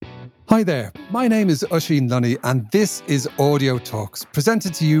Hi there, my name is Oisin Lunny and this is Audio Talks,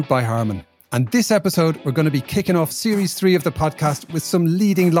 presented to you by Harman. And this episode, we're going to be kicking off Series 3 of the podcast with some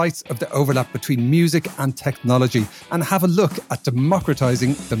leading lights of the overlap between music and technology and have a look at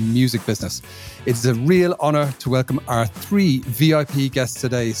democratising the music business. It's a real honour to welcome our three VIP guests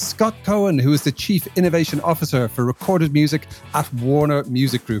today. Scott Cohen, who is the Chief Innovation Officer for Recorded Music at Warner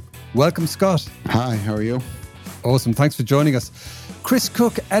Music Group. Welcome, Scott. Hi, how are you? Awesome, thanks for joining us. Chris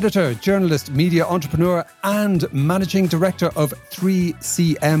Cook, editor, journalist, media entrepreneur, and managing director of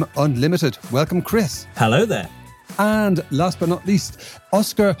 3CM Unlimited. Welcome, Chris. Hello there. And last but not least,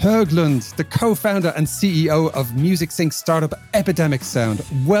 Oscar Höglund, the co-founder and CEO of music sync startup Epidemic Sound.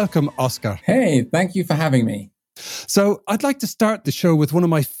 Welcome, Oscar. Hey, thank you for having me. So I'd like to start the show with one of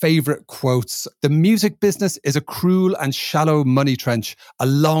my favourite quotes. The music business is a cruel and shallow money trench, a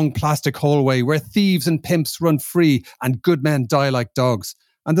long plastic hallway where thieves and pimps run free and good men die like dogs.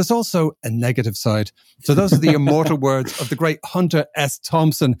 And there's also a negative side. So those are the immortal words of the great Hunter S.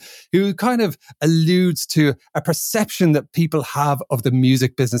 Thompson, who kind of alludes to a perception that people have of the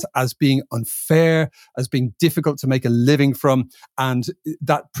music business as being unfair, as being difficult to make a living from, and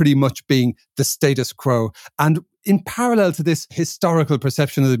that pretty much being the status quo. And in parallel to this historical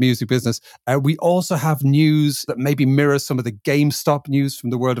perception of the music business, we also have news that maybe mirrors some of the GameStop news from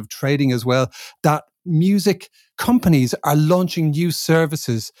the world of trading as well, that music companies are launching new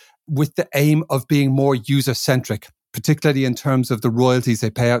services with the aim of being more user-centric, particularly in terms of the royalties they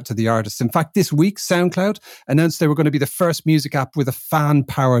pay out to the artists. In fact, this week, SoundCloud announced they were going to be the first music app with a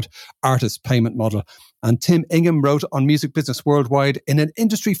fan-powered artist payment model. And Tim Ingham wrote on Music Business Worldwide, in an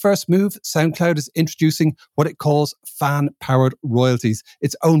industry-first move, SoundCloud is introducing what it calls fan-powered royalties,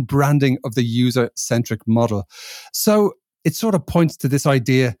 its own branding of the user-centric model. So it sort of points to this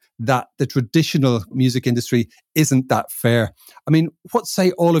idea that the traditional music industry isn't that fair. I mean, what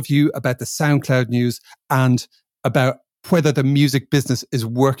say all of you about the SoundCloud news and about whether the music business is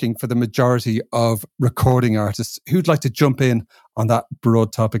working for the majority of recording artists? Who'd like to jump in on that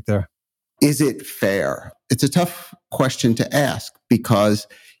broad topic there? Is it fair? It's a tough question to ask because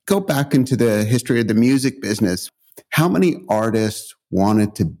go back into the history of the music business. How many artists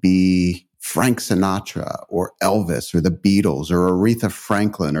wanted to be Frank Sinatra or Elvis or the Beatles or Aretha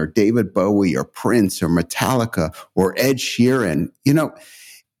Franklin or David Bowie or Prince or Metallica or Ed Sheeran? You know,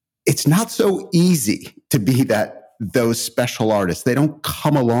 it's not so easy to be those special artists. They don't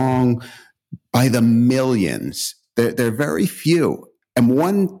come along by the millions. They're very few. And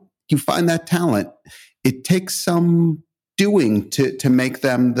when you find that talent, it takes some doing to make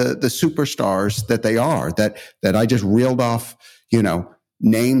them the superstars that they are, that I just reeled off,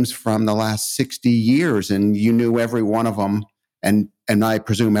 names from the last 60 years, and you knew every one of them, and I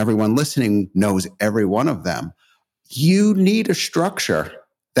presume everyone listening knows every one of them. You need a structure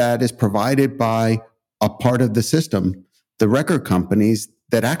that is provided by a part of the system, the record companies,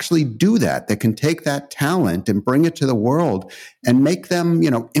 that actually do that can take that talent and bring it to the world and make them,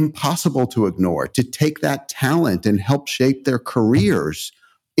 impossible to ignore, to take that talent and help shape their careers.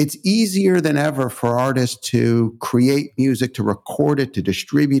 It's easier than ever for artists to create music, to record it, to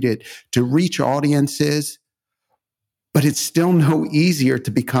distribute it, to reach audiences. But it's still no easier to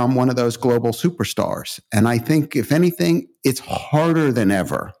become one of those global superstars. And I think, if anything, it's harder than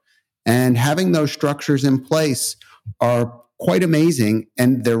ever. And having those structures in place are quite amazing.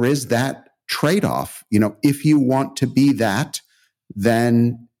 And there is that trade-off. If you want to be that,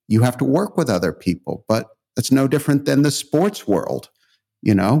 then you have to work with other people. But it's no different than the sports world.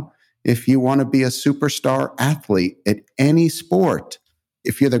 If you want to be a superstar athlete at any sport,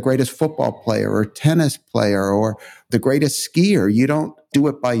 if you're the greatest football player or tennis player or the greatest skier, you don't do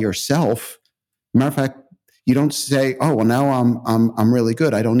it by yourself. Matter of fact, you don't say, "Oh, well, now I'm really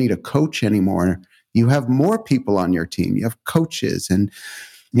good. I don't need a coach anymore." You have more people on your team. You have coaches and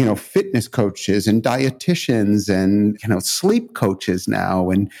fitness coaches and dietitians and sleep coaches now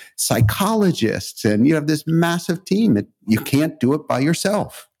and psychologists, and you have this massive team. You can't do it by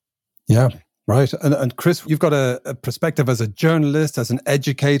yourself. Yeah. Right. And Chris, you've got a perspective as a journalist, as an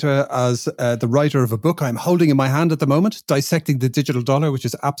educator, as the writer of a book I'm holding in my hand at the moment, Dissecting the Digital Dollar, which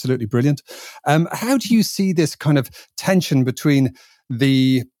is absolutely brilliant. How do you see this kind of tension between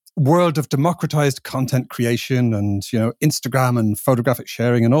the world of democratized content creation and, Instagram and photographic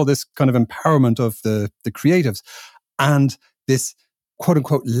sharing and all this kind of empowerment of the creatives, and this quote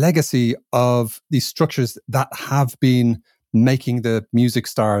unquote legacy of these structures that have been making the music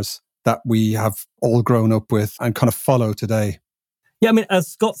stars that we have all grown up with and kind of follow today? Yeah, I mean, as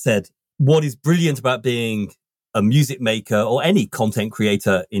Scott said, what is brilliant about being a music maker or any content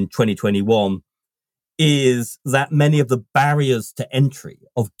creator in 2021 is that many of the barriers to entry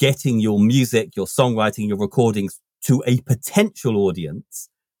of getting your music, your songwriting, your recordings to a potential audience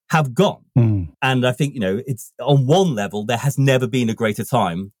have gone. And I think, it's on one level, there has never been a greater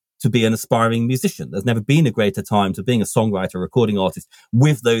time to be an aspiring musician. There's never been a greater time to being a songwriter, recording artist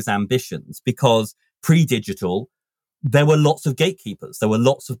with those ambitions, because pre-digital, there were lots of gatekeepers. There were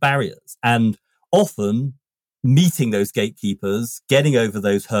lots of barriers, and often meeting those gatekeepers, getting over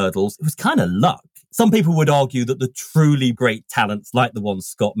those hurdles, it was kind of luck. Some people would argue that the truly great talents, like the ones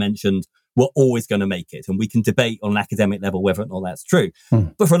Scott mentioned, were always going to make it. And we can debate on an academic level whether or not that's true.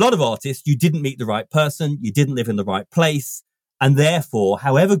 But for a lot of artists, you didn't meet the right person, you didn't live in the right place. And therefore,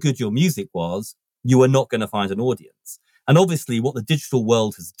 however good your music was, you were not going to find an audience. And obviously, what the digital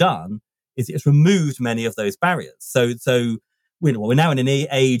world has done is it's removed many of those barriers. So we're now in an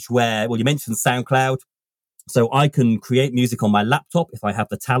age where, you mentioned SoundCloud. So I can create music on my laptop if I have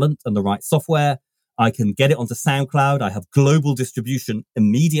the talent and the right software. I can get it onto SoundCloud. I have global distribution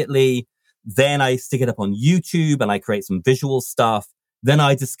immediately. Then I stick it up on YouTube and I create some visual stuff. Then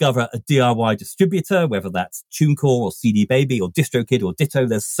I discover a DIY distributor, whether that's TuneCore or CD Baby or DistroKid or Ditto.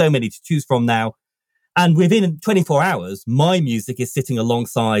 There's so many to choose from now. And within 24 hours, my music is sitting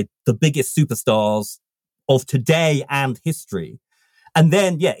alongside the biggest superstars of today and history. And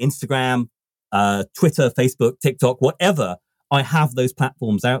then, Instagram, Twitter, Facebook, TikTok, whatever, I have those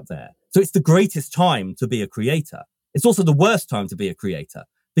platforms out there. So it's the greatest time to be a creator. It's also the worst time to be a creator,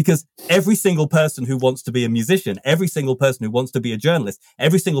 because every single person who wants to be a musician, every single person who wants to be a journalist,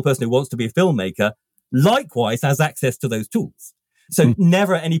 every single person who wants to be a filmmaker, likewise has access to those tools. So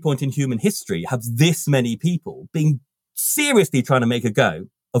never at any point in human history have this many people been seriously trying to make a go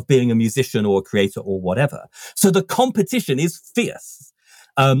of being a musician or a creator or whatever. So the competition is fierce.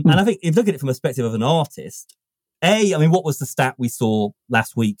 And I think if you look at it from the perspective of an artist, what was the stat we saw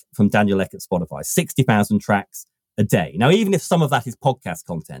last week from Daniel Ek at Spotify? 60,000 tracks a day. Now, even if some of that is podcast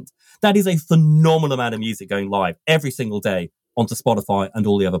content, that is a phenomenal amount of music going live every single day onto Spotify and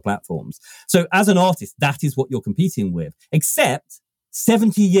all the other platforms. So as an artist, that is what you're competing with, except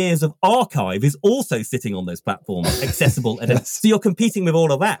 70 years of archive is also sitting on those platforms, accessible. So you're competing with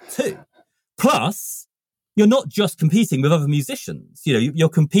all of that too. Plus, you're not just competing with other musicians. You're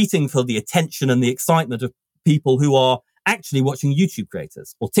competing for the attention and the excitement of people who are actually watching YouTube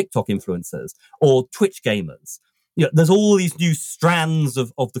creators or TikTok influencers or Twitch gamers. There's all these new strands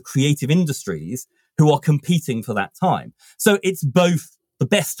of the creative industries who are competing for that time. So it's both the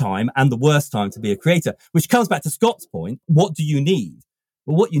best time and the worst time to be a creator, which comes back to Scott's point. What do you need?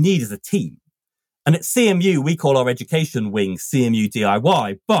 Well, what you need is a team. And at CMU, we call our education wing CMU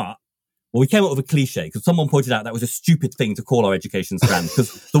DIY, but we came up with a cliche because someone pointed out that was a stupid thing to call our education strand,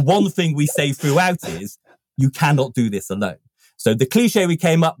 because the one thing we say throughout is you cannot do this alone. So the cliche we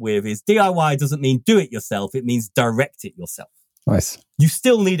came up with is DIY doesn't mean do it yourself. It means direct it yourself. Nice. You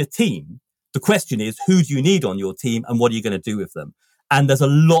still need a team. The question is, who do you need on your team and what are you going to do with them? And there's a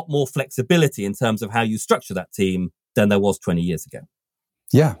lot more flexibility in terms of how you structure that team than there was 20 years ago.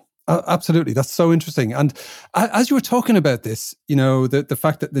 Yeah. Absolutely. That's so interesting. And as you were talking about this, the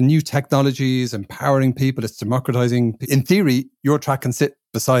fact that the new technology is empowering people, it's democratizing. In theory, your track can sit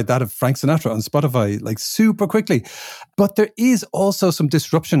beside that of Frank Sinatra on Spotify, like super quickly. But there is also some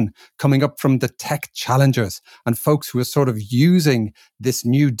disruption coming up from the tech challengers and folks who are sort of using this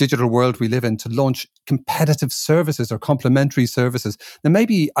new digital world we live in to launch competitive services or complementary services. Now,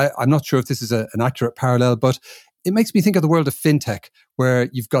 maybe, I'm not sure if this is an accurate parallel, but it makes me think of the world of fintech, where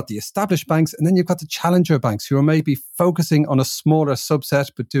you've got the established banks and then you've got the challenger banks who are maybe focusing on a smaller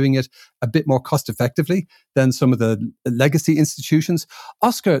subset, but doing it a bit more cost effectively than some of the legacy institutions.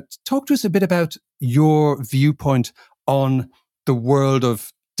 Oscar, talk to us a bit about your viewpoint on the world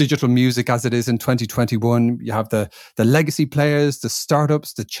of digital music as it is in 2021. You have the legacy players, the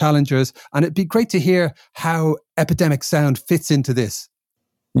startups, the challengers, and it'd be great to hear how Epidemic Sound fits into this.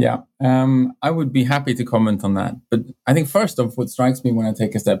 Yeah, I would be happy to comment on that. But I think first off, what strikes me when I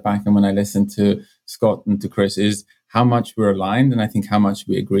take a step back and when I listen to Scott and to Chris is how much we're aligned and I think how much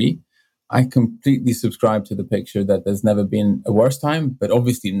we agree. I completely subscribe to the picture that there's never been a worse time, but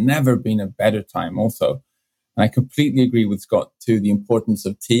obviously never been a better time also. And I completely agree with Scott to the importance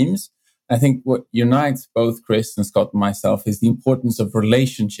of teams. I think what unites both Chris and Scott and myself is the importance of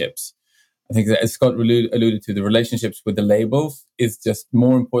relationships. I think that, as Scott alluded to, the relationships with the labels is just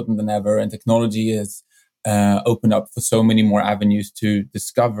more important than ever. And technology has opened up for so many more avenues to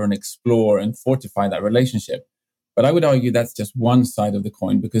discover and explore and fortify that relationship. But I would argue that's just one side of the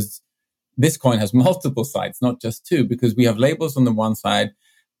coin, because this coin has multiple sides, not just two, because we have labels on the one side.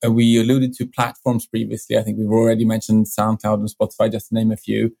 We alluded to platforms previously. I think we've already mentioned SoundCloud and Spotify, just to name a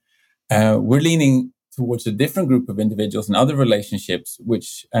few. We're leaning towards a different group of individuals and other relationships,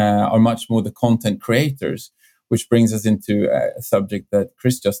 which are much more the content creators, which brings us into a subject that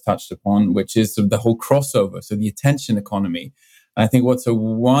Chris just touched upon, which is sort of the whole crossover, so the attention economy. And I think what's so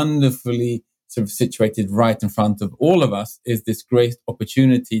wonderfully sort of situated right in front of all of us is this great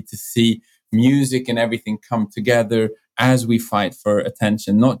opportunity to see music and everything come together as we fight for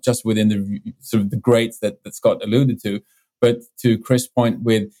attention, not just within the sort of the greats that Scott alluded to, but to Chris' point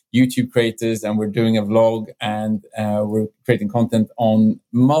with YouTube creators, and we're doing a vlog and we're creating content on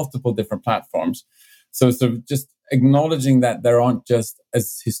multiple different platforms. So sort of just acknowledging that there aren't just,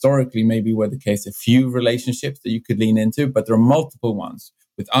 as historically maybe were the case, a few relationships that you could lean into, but there are multiple ones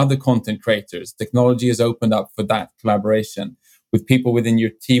with other content creators. Technology has opened up for that collaboration with people within your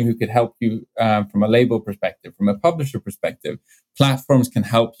team who could help you from a label perspective, from a publisher perspective. Platforms can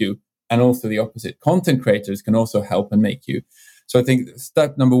help you, and also the opposite. Content creators can also help and make you. So I think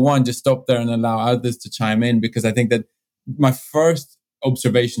step number one, just stop there and allow others to chime in, because I think that my first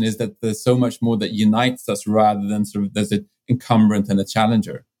observation is that there's so much more that unites us rather than sort of there's an encumbrance and a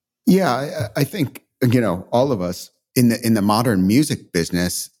challenger. Yeah, I think, all of us in the modern music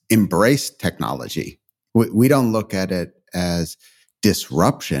business embrace technology. We don't look at it as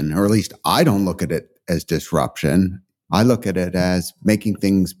disruption, or at least I don't look at it as disruption. I look at it as making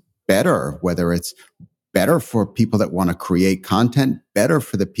things better, whether it's better for people that want to create content, better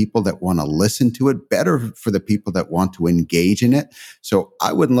for the people that want to listen to it, better for the people that want to engage in it. So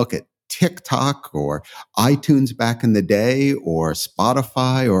I wouldn't look at TikTok or iTunes back in the day or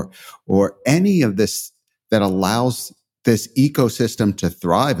Spotify or any of this that allows this ecosystem to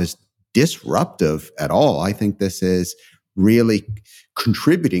thrive as disruptive at all. I think this is really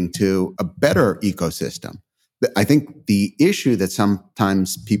contributing to a better ecosystem. I think the issue that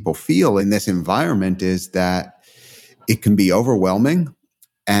sometimes people feel in this environment is that it can be overwhelming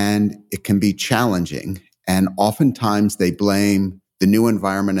and it can be challenging. And oftentimes they blame the new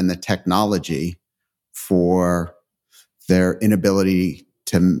environment and the technology for their inability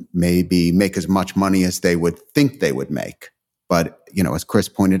to maybe make as much money as they would think they would make. But, as Chris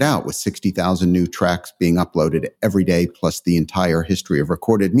pointed out, with 60,000 new tracks being uploaded every day, plus the entire history of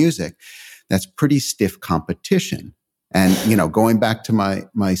recorded music, that's pretty stiff competition. And, going back to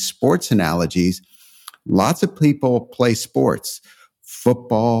my sports analogies, lots of people play sports,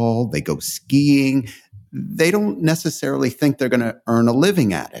 football, they go skiing. They don't necessarily think they're going to earn a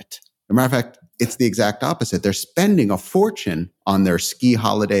living at it. As a matter of fact, it's the exact opposite. They're spending a fortune on their ski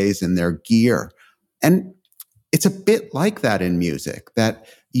holidays and their gear. And it's a bit like that in music, that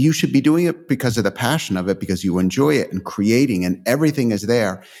you should be doing it because of the passion of it, because you enjoy it and creating, and everything is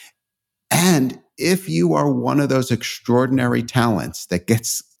there. And if you are one of those extraordinary talents that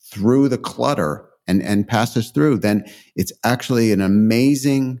gets through the clutter and passes through, then it's actually an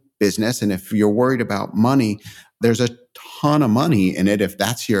amazing business. And if you're worried about money, there's a ton of money in it. If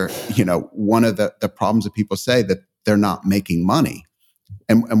that's your, one of the problems that people say, that they're not making money.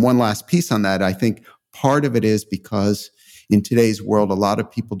 And one last piece on that, I think part of it is because in today's world, a lot of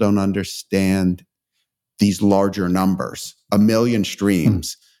people don't understand these larger numbers, 1 million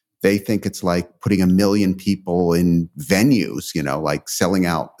streams. They think it's like putting 1 million people in venues, like selling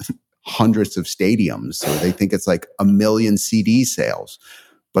out hundreds of stadiums. Or they think it's like 1 million CD sales.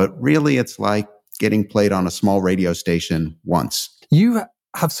 But really, it's like getting played on a small radio station once. You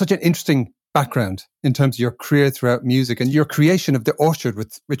have such an interesting background in terms of your career throughout music and your creation of The Orchard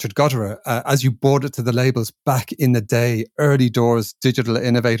with Richard Gottehrer, as you brought it to the labels back in the day, early doors, digital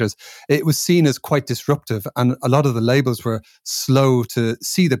innovators. It was seen as quite disruptive, and a lot of the labels were slow to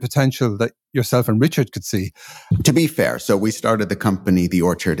see the potential that yourself and Richard could see. To be fair, so we started the company, The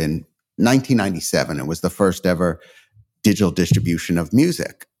Orchard, in 1997. It was the first ever digital distribution of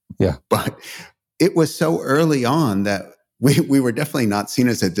music. Yeah. But it was so early on that we were definitely not seen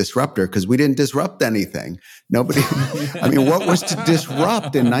as a disruptor, because we didn't disrupt anything. Nobody, what was to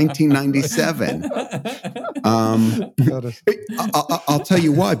disrupt in 1997? I'll tell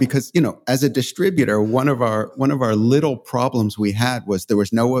you why, because, as a distributor, one of our little problems we had was there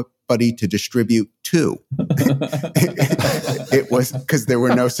was nobody to distribute to. It was because there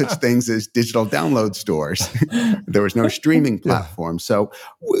were no such things as digital download stores. There was no streaming platform. So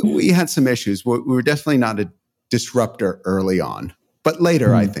we had some issues. We were definitely not a disruptor early on, but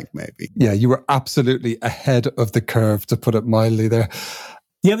later, I think maybe. Yeah, you were absolutely ahead of the curve, to put it mildly there.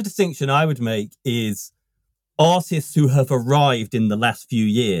 The other distinction I would make is artists who have arrived in the last few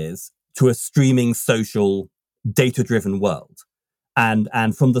years to a streaming, social, data-driven world. And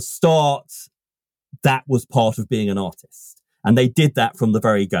from the start, that was part of being an artist. And they did that from the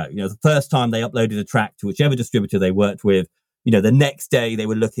very go. The first time they uploaded a track to whichever distributor they worked with, the next day they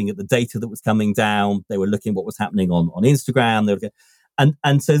were looking at the data that was coming down. They were looking at what was happening on Instagram.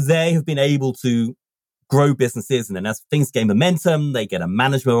 And so they have been able to grow businesses. And then as things gain momentum, they get a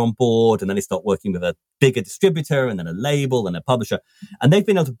manager on board, and then they start working with a bigger distributor and then a label and a publisher. And they've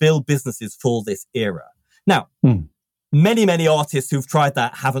been able to build businesses for this era. Now, many, many artists who've tried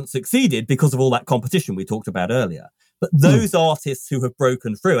that haven't succeeded because of all that competition we talked about earlier. But those artists who have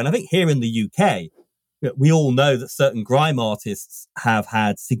broken through, and I think here in the UK, we all know that certain grime artists have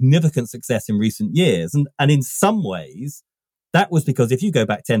had significant success in recent years. And in some ways, that was because if you go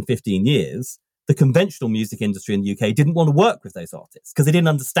back 10, 15 years, the conventional music industry in the UK didn't want to work with those artists because they didn't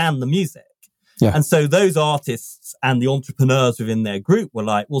understand the music. Yeah. And so those artists and the entrepreneurs within their group were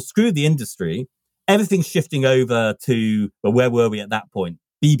like, well, screw the industry. Everything's shifting over to, well, where were we at that point?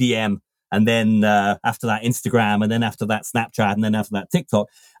 BBM. And then after that, Instagram. And then after that, Snapchat. And then after that, TikTok.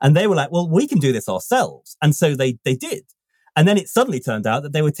 And they were like, well, we can do this ourselves. And so they did. And then it suddenly turned out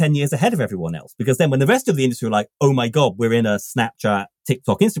that they were 10 years ahead of everyone else. Because then when the rest of the industry were like, oh my God, we're in a Snapchat,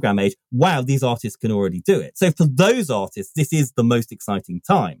 TikTok, Instagram age. Wow, these artists can already do it. So for those artists, this is the most exciting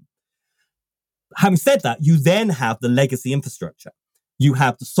time. Having said that, you then have the legacy infrastructure. You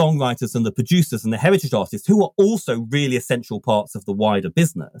have the songwriters and the producers and the heritage artists who are also really essential parts of the wider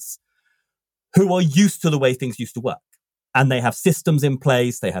business, who are used to the way things used to work. And they have systems in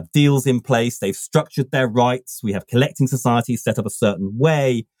place, they have deals in place, they've structured their rights. We have collecting societies set up a certain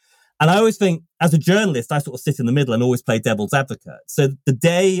way. And I always think, as a journalist, I sort of sit in the middle and always play devil's advocate. So the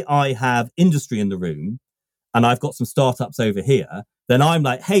day I have industry in the room and I've got some startups over here, then I'm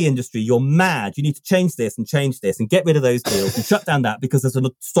like, hey, industry, you're mad. You need to change this and get rid of those deals and shut down that because there's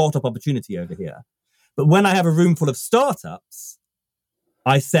a startup opportunity over here. But when I have a room full of startups,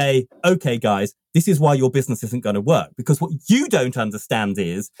 I say, okay, guys, this is why your business isn't going to work. Because what you don't understand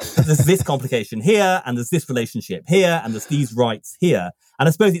is that there's this complication here, and there's this relationship here, and there's these rights here. And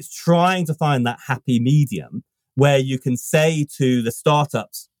I suppose it's trying to find that happy medium where you can say to the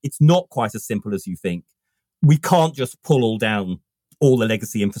startups, it's not quite as simple as you think. We can't just pull all the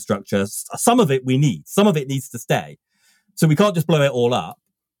legacy infrastructure. Some of it we need. Some of it needs to stay. So we can't just blow it all up.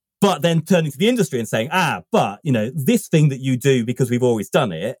 But then turning to the industry and saying, but, this thing that you do because we've always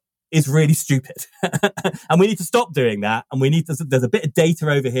done it is really stupid. And we need to stop doing that. And there's a bit of data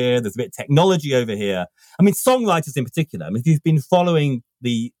over here. There's a bit of technology over here. I mean, songwriters in particular, if you've been following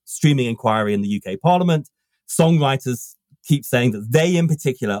the streaming inquiry in the UK Parliament, songwriters keep saying that they in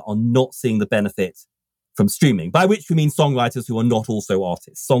particular are not seeing the benefit from streaming, by which we mean songwriters who are not also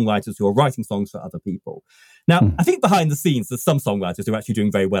artists, songwriters who are writing songs for other people. Now, I think behind the scenes, there's some songwriters who are actually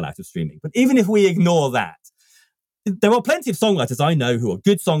doing very well out of streaming. But even if we ignore that, there are plenty of songwriters I know who are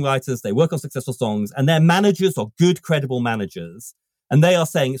good songwriters. They work on successful songs and their managers are good, credible managers. And they are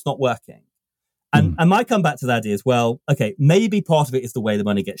saying it's not working. And my comeback to that is, well, okay, maybe part of it is the way the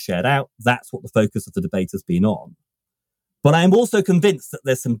money gets shared out. That's what the focus of the debate has been on. But I am also convinced that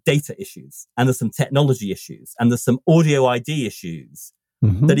there's some data issues and there's some technology issues and there's some audio ID issues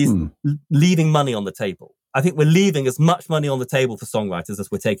that is leaving money on the table. I think we're leaving as much money on the table for songwriters as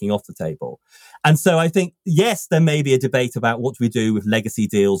we're taking off the table. And so I think, yes, there may be a debate about what do we do with legacy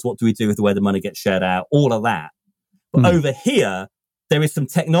deals? What do we do with the way the money gets shared out? All of that. But over here, there is some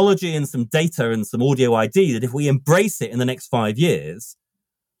technology and some data and some audio ID that if we embrace it in the next 5 years,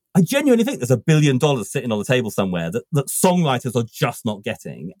 I genuinely think there's $1 billion sitting on the table somewhere that songwriters are just not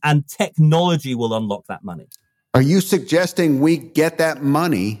getting, and technology will unlock that money. Are you suggesting we get that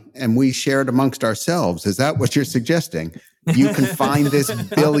money and we share it amongst ourselves? Is that what you're suggesting? You can find this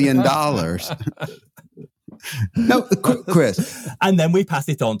 $1 billion. No, Chris. And then we pass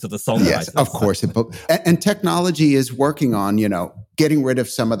it on to the songwriters. Yes, of course. And technology is working on, getting rid of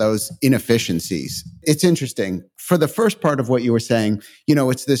some of those inefficiencies. It's interesting. For the first part of what you were saying,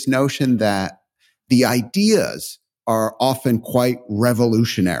 it's this notion that the ideas are often quite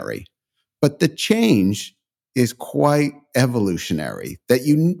revolutionary, but the change is quite evolutionary, that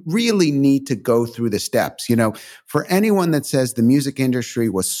you really need to go through the steps. For anyone that says the music industry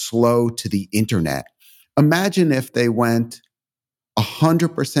was slow to the internet, imagine if they went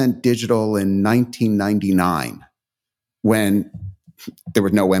 100% digital in 1999 when there were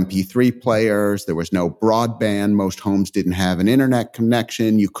no MP3 players, there was no broadband, most homes didn't have an internet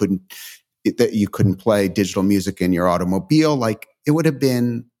connection, you couldn't play digital music in your automobile. Like, it would have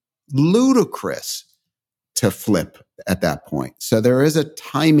been ludicrous to flip at that point. So there is a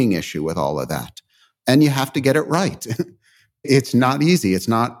timing issue with all of that. And you have to get it right. It's not easy. It's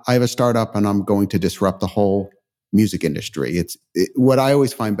not, I have a startup and I'm going to disrupt the whole music industry. What I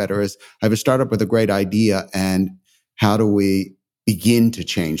always find better is I have a startup with a great idea, and how do we begin to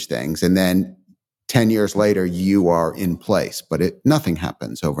change things and then 10 years later, you are in place, but nothing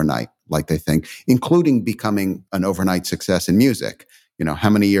happens overnight like they think, including becoming an overnight success in music. How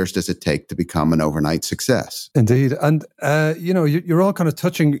many years does it take to become an overnight success? Indeed. And, you're all kind of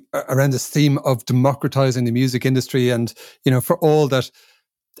touching around this theme of democratizing the music industry. And, for all that,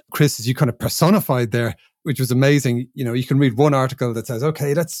 Chris, as you kind of personified there, which was amazing. You can read one article that says,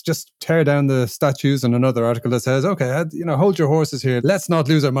 okay, let's just tear down the statues, and another article that says, okay, hold your horses here. Let's not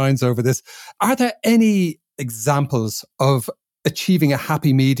lose our minds over this. Are there any examples of achieving a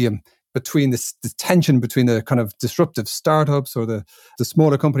happy medium between this tension between the kind of disruptive startups or the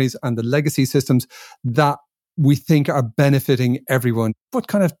smaller companies and the legacy systems that we think are benefiting everyone? What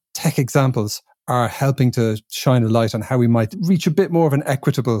kind of tech examples are helping to shine a light on how we might reach a bit more of an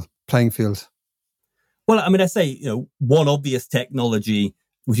equitable playing field? Well, I say, one obvious technology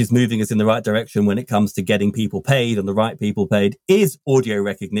which is moving us in the right direction when it comes to getting people paid and the right people paid is audio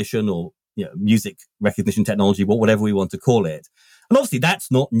recognition or music recognition technology, whatever we want to call it. And obviously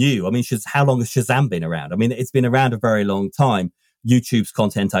that's not new. How long has Shazam been around? It's been around a very long time. YouTube's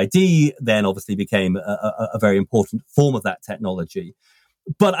Content ID then obviously became a very important form of that technology.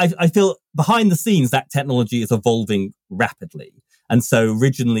 But I feel behind the scenes, that technology is evolving rapidly. And so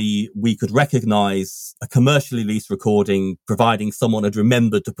originally we could recognize a commercially released recording, providing someone had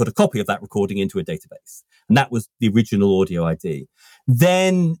remembered to put a copy of that recording into a database. And that was the original audio ID.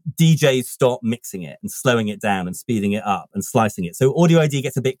 Then DJs stopped mixing it and slowing it down and speeding it up and slicing it. So audio ID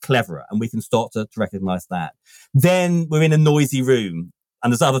gets a bit cleverer and we can start to recognize that. Then we're in a noisy room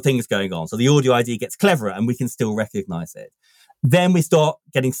and there's other things going on. So the audio ID gets cleverer and we can still recognize it. Then we start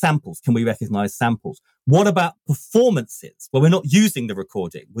getting samples. Can we recognize samples? What about performances? Well, we're not using the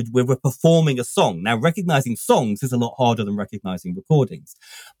recording. We're performing a song. Now, recognizing songs is a lot harder than recognizing recordings.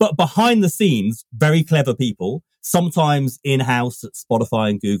 But behind the scenes, very clever people, sometimes in-house at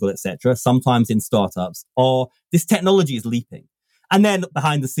Spotify and Google, etc., sometimes in startups, this technology is leaping. And then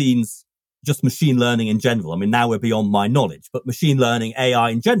behind the scenes, just machine learning in general. Now we're beyond my knowledge, but machine learning,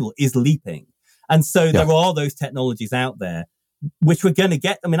 AI in general is leaping. And so there are those technologies out there which we're going to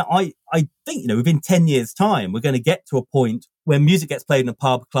get. I think, within 10 years' time, we're going to get to a point where music gets played in a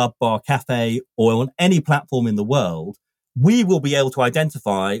pub, club, bar, cafe, or on any platform in the world. We will be able to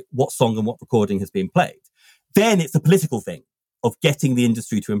identify what song and what recording has been played. Then it's a political thing of getting the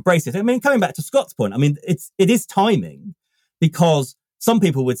industry to embrace it. Coming back to Scott's point, it is timing, because some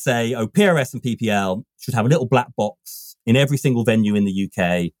people would say, PRS and PPL should have a little black box in every single venue in the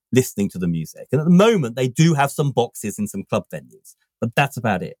UK listening to the music. And at the moment, they do have some boxes in some club venues, but that's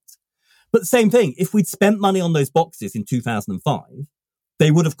about it. But the same thing, if we'd spent money on those boxes in 2005,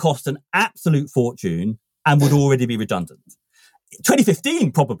 they would have cost an absolute fortune and would already be redundant.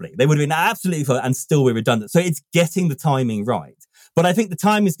 2015, probably, they would have been absolutely and still be redundant. So it's getting the timing right. But I think the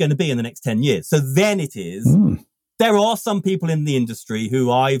time is going to be in the next 10 years. So then it is, there are some people in the industry who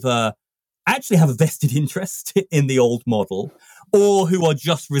either actually have a vested interest in the old model or who are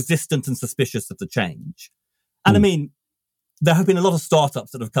just resistant and suspicious of the change. And there have been a lot of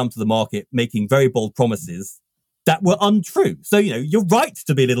startups that have come to the market making very bold promises that were untrue. So, you're right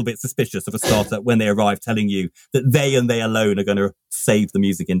to be a little bit suspicious of a startup when they arrive telling you that they and they alone are going to save the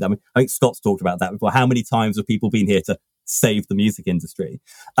music industry. I think Scott's talked about that before. How many times have people been here to save the music industry?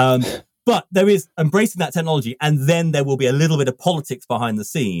 But there is embracing that technology, and then there will be a little bit of politics behind the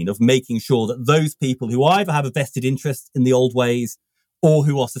scene of making sure that those people who either have a vested interest in the old ways or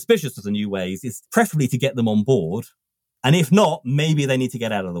who are suspicious of the new ways is preferably to get them on board. And if not, maybe they need to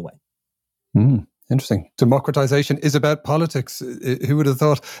get out of the way. Interesting. Democratization is about politics. Who would have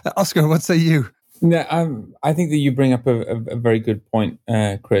thought? Oscar, what say you? Yeah, I think that you bring up a very good point,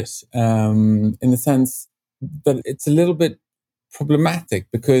 Chris, in the sense that it's a little bit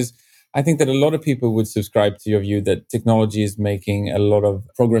problematic, because I think that a lot of people would subscribe to your view that technology is making a lot of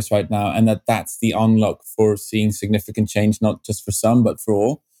progress right now, and that's the unlock for seeing significant change, not just for some, but for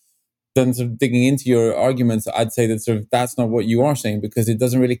all. Then sort of digging into your arguments, I'd say that that's not what you are saying, because it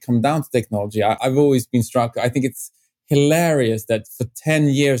doesn't really come down to technology. I've always been struck. I think it's hilarious that for 10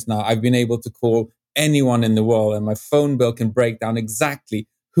 years now, I've been able to call anyone in the world and my phone bill can break down exactly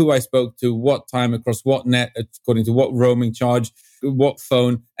who I spoke to, what time, across what net, according to what roaming charge, what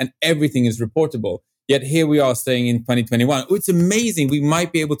phone, and everything is reportable. Yet here we are saying in 2021, it's amazing. We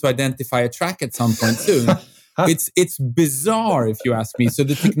might be able to identify a track at some point soon. It's bizarre, if you ask me. So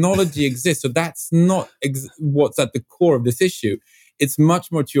the technology exists. So that's not what's at the core of this issue. It's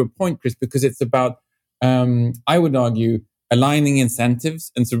much more to your point, Chris, because it's about, I would argue, aligning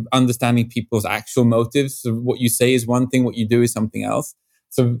incentives and sort of understanding people's actual motives. So what you say is one thing, what you do is something else.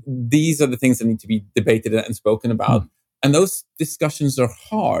 So these are the things that need to be debated and spoken about. And those discussions are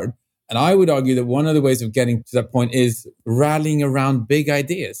hard. And I would argue that one of the ways of getting to that point is rallying around big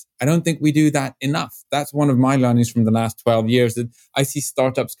ideas. I don't think we do that enough. That's one of my learnings from the last 12 years, that I see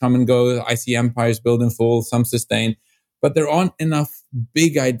startups come and go. I see empires build and fall, some sustain, but there aren't enough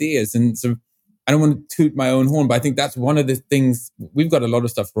big ideas. And so I don't want to toot my own horn, but I think that's one of the things. We've got a lot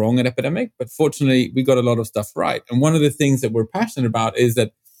of stuff wrong at Epidemic, but fortunately we got a lot of stuff right. And one of the things that we're passionate about is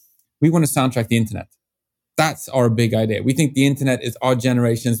that we want to soundtrack the internet. That's our big idea. We think the internet is our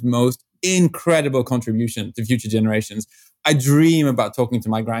generation's most incredible contribution to future generations. I dream about talking to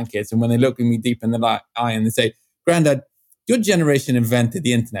my grandkids, and when they look at me deep in the eye and they say, "Granddad, your generation invented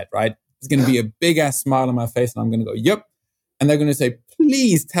the internet, right?" There's going to be a big ass smile on my face, and I'm going to go, "Yep." And they're going to say,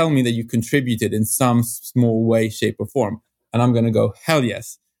 "Please tell me that you contributed in some small way, shape, or form." And I'm going to go, "Hell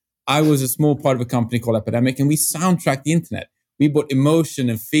yes. I was a small part of a company called Epidemic, and we soundtracked the internet. We brought emotion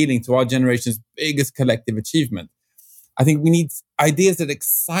and feeling to our generation's biggest collective achievement." I think we need ideas that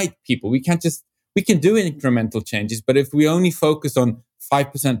excite people. We can do incremental changes, but if we only focus on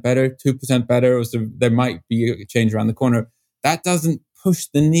 5% better, 2% better, or so there might be a change around the corner, that doesn't push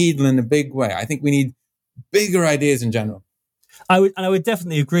the needle in a big way. I think we need bigger ideas in general. I would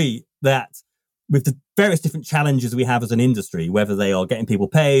definitely agree that with the various different challenges we have as an industry, whether they are getting people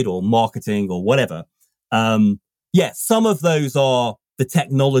paid or marketing or whatever, some of those are the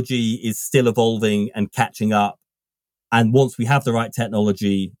technology is still evolving and catching up. And once we have the right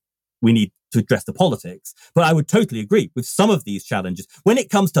technology, we need to address the politics. But I would totally agree with some of these challenges. When it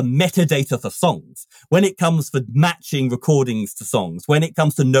comes to metadata for songs, when it comes for matching recordings to songs, when it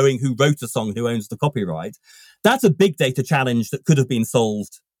comes to knowing who wrote a song, who owns the copyright, that's a big data challenge that could have been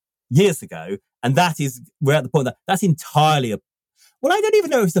solved years ago. And we're at the point that that's entirely I don't even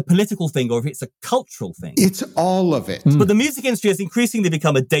know if it's a political thing or if it's a cultural thing. It's all of it. But the music industry has increasingly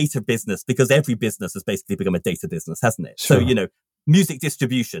become a data business because every business has basically become a data business, hasn't it? Sure. So, music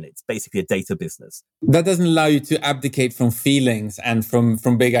distribution, it's basically a data business. That doesn't allow you to abdicate from feelings and from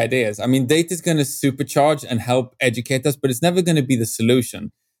big ideas. I mean, data is going to supercharge and help educate us, but it's never going to be the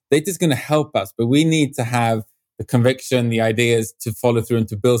solution. Data is going to help us, but we need to have the conviction, the ideas to follow through and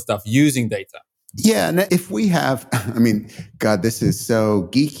to build stuff using data. Yeah, and if we have, God, this is so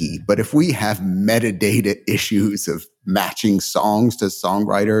geeky, but if we have metadata issues of matching songs to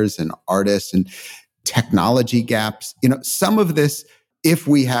songwriters and artists and technology gaps, some of this, if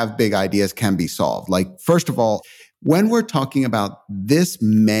we have big ideas, can be solved. Like, first of all, when we're talking about this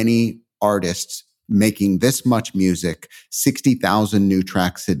many artists making this much music, 60,000 new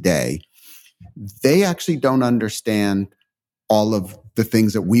tracks a day, they actually don't understand all of the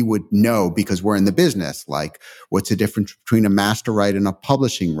things that we would know because we're in the business, like what's the difference between a master right and a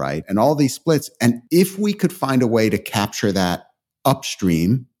publishing right and all these splits. And if we could find a way to capture that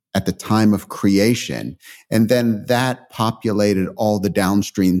upstream at the time of creation, and then that populated all the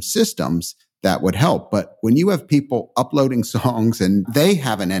downstream systems, that would help. But when you have people uploading songs and they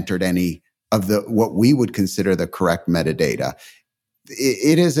haven't entered any of what we would consider the correct metadata,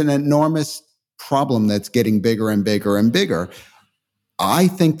 it is an enormous problem that's getting bigger and bigger and bigger. I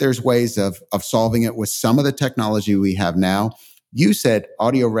think there's ways of solving it with some of the technology we have now. You said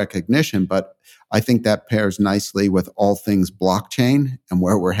audio recognition, but I think that pairs nicely with all things blockchain and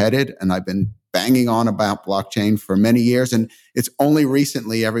where we're headed. And I've been banging on about blockchain for many years. And it's only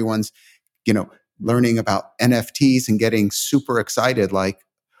recently everyone's, learning about NFTs and getting super excited. Like,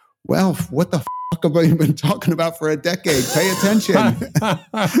 well, what the fuck have I been talking about for a decade? Pay attention.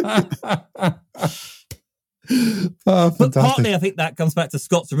 But partly, I think that comes back to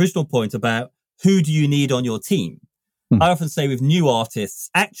Scott's original point about who do you need on your team? I often say with new artists,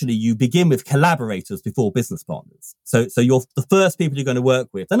 actually, you begin with collaborators before business partners. So you're the first people you're going to work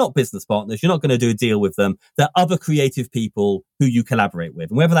with. They're not business partners. You're not going to do a deal with them. They're other creative people who you collaborate with,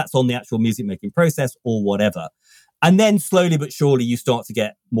 and whether that's on the actual music making process or whatever. And then slowly but surely, you start to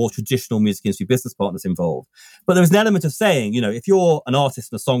get more traditional music industry business partners involved. But there's an element of saying, if you're an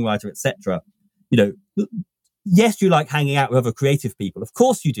artist and a songwriter, etc., yes, you like hanging out with other creative people. Of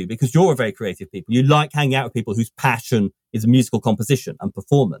course you do, because you're a very creative people. You like hanging out with people whose passion is musical composition and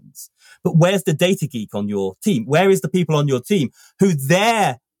performance. But where's the data geek on your team? Where is the people on your team who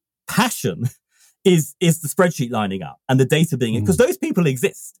their passion is the spreadsheet lining up and the data being it? Because those people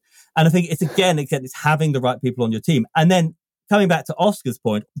exist. And I think it's having the right people on your team. And then coming back to Oscar's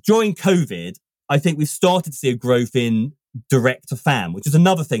point, during COVID, I think we've started to see a growth in direct to fan, which is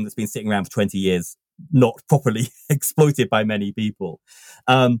another thing that's been sitting around for 20 years, not properly exploited by many people.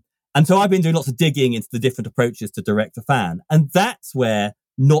 And so I've been doing lots of digging into the different approaches to direct to fan. And that's where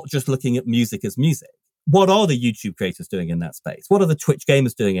not just looking at music as music, what are the YouTube creators doing in that space? What are the Twitch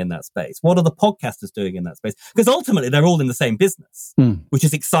gamers doing in that space? What are the podcasters doing in that space? Because ultimately they're all in the same business, which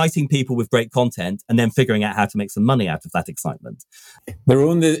is exciting people with great content and then figuring out how to make some money out of that excitement. They're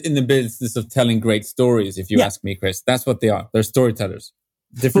all in the business of telling great stories, if you ask me, Chris. That's what they are. They're storytellers.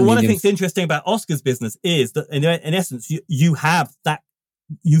 But what I think is interesting about Oscar's business is that in essence, you have that.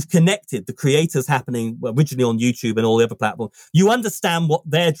 You've connected the creators happening originally on YouTube and all the other platforms. You understand what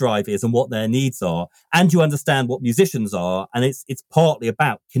their drive is and what their needs are, and you understand what musicians are. And it's partly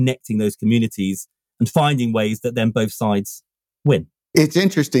about connecting those communities and finding ways that then both sides win. It's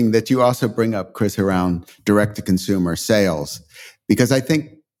interesting that you also bring up, Chris, around direct-to-consumer sales, because I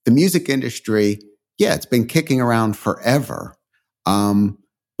think the music industry, it's been kicking around forever.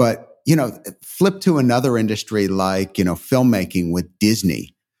 But flip to another industry like, filmmaking with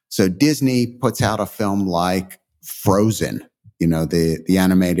Disney. So Disney puts out a film like Frozen, the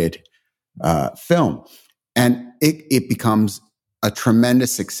animated film, and it becomes a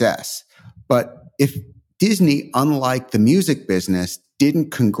tremendous success. But if Disney, unlike the music business, didn't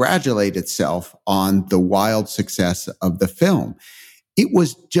congratulate itself on the wild success of the film, it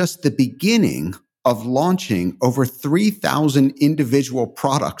was just the beginning of launching over 3,000 individual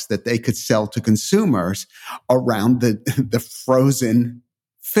products that they could sell to consumers around the Frozen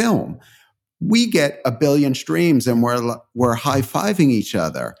film. We get 1 billion streams and we're high-fiving each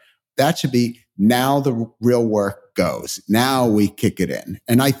other. That should be now the real work goes. Now we kick it in.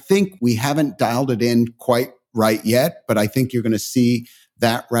 And I think we haven't dialed it in quite right yet, but I think you're going to see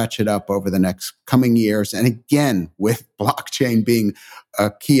that ratchet up over the next coming years. And again, with blockchain being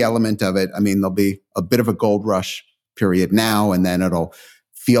a key element of it, I mean, there'll be a bit of a gold rush period now, and then it'll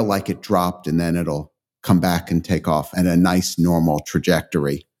feel like it dropped, and then it'll come back and take off at a nice normal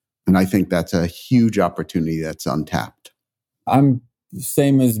trajectory. And I think that's a huge opportunity that's untapped. I'm the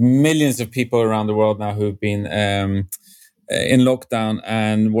same as millions of people around the world now who've been in lockdown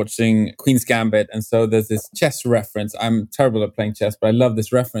and watching Queen's Gambit. And so there's this chess reference. I'm terrible at playing chess, but I love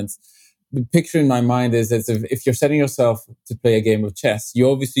this reference. The picture in my mind is as if you're setting yourself to play a game of chess,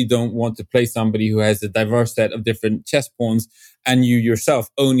 you obviously don't want to play somebody who has a diverse set of different chess pawns and you yourself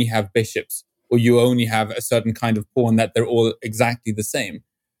only have bishops, or you only have a certain kind of pawn that they're all exactly the same.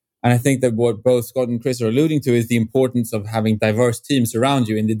 And I think that what both Scott and Chris are alluding to is the importance of having diverse teams around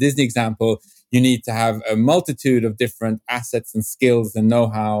you. In the Disney example, you need to have a multitude of different assets and skills and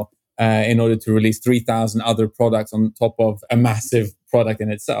know-how in order to release 3,000 other products on top of a massive product in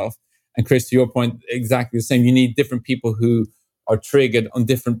itself. And Chris, to your point, exactly the same. You need different people who are triggered on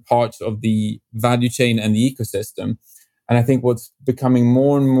different parts of the value chain and the ecosystem. And I think what's becoming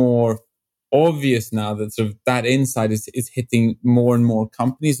more and more obvious now that sort of that insight is hitting more and more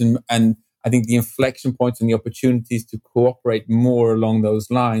companies. And I think the inflection points and the opportunities to cooperate more along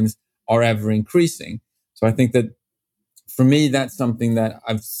those lines are ever increasing. So I think that for me, that's something that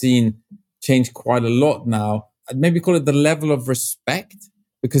I've seen change quite a lot now. I'd maybe call it the level of respect,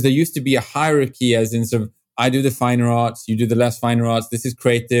 because there used to be a hierarchy as in sort of, I do the finer arts, you do the less finer arts. This is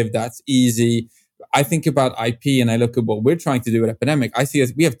creative. That's easy. I think about IP and I look at what we're trying to do at Epidemic. I see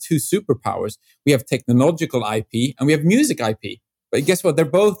as we have two superpowers. We have technological IP and we have music IP. But guess what? They're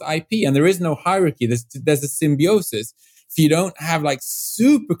both IP and there is no hierarchy. There's a symbiosis. If you don't have like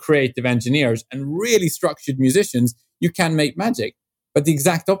super creative engineers and really structured musicians, you can make magic. But the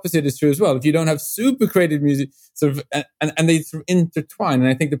exact opposite is true as well. If you don't have super creative music, sort of, and they sort of intertwine. And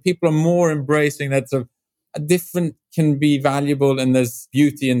I think that people are more embracing that sort of a different can be valuable and there's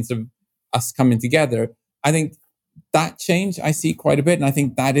beauty in sort of us coming together. I think that change I see quite a bit. And I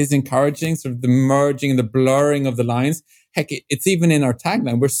think that is encouraging, sort of the merging and the blurring of the lines. Heck, it's even in our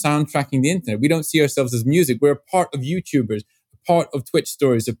tagline. We're soundtracking the internet. We don't see ourselves as music. We're a part of YouTubers, a part of Twitch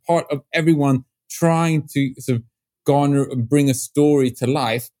stories, a part of everyone trying to sort of garner and bring a story to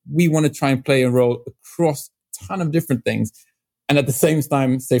life. We want to try and play a role across a ton of different things and at the same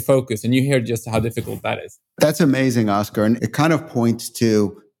time stay focused. And you hear just how difficult that is. That's amazing, Oscar. And it kind of points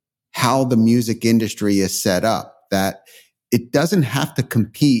to how the music industry is set up, that it doesn't have to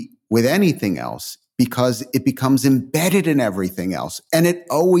compete with anything else because it becomes embedded in everything else. And it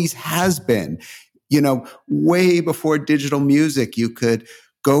always has been. You know, way before digital music, you could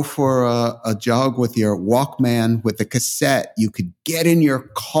go for a jog with your Walkman with a cassette. You could get in your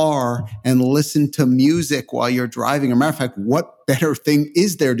car and listen to music while you're driving. As a matter of fact, what better thing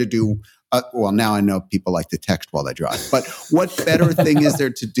is there to do? Well, now I know people like to text while they drive, but what better thing is there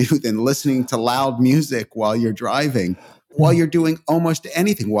to do than listening to loud music while you're driving, while you're doing almost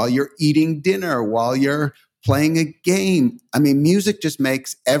anything, while you're eating dinner, while you're playing a game? I mean, music just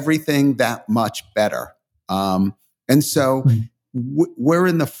makes everything that much better. And so we're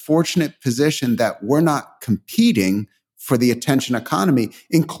in the fortunate position that we're not competing for the attention economy,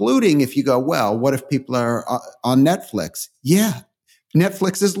 including if you go, well, what if people are on Netflix? Yeah.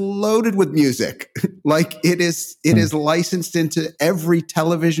 Netflix is loaded with music. Like it is licensed into every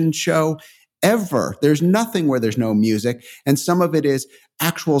television show ever. There's nothing where there's no music. And some of it is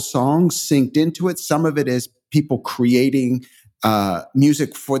actual songs synced into it. Some of it is people creating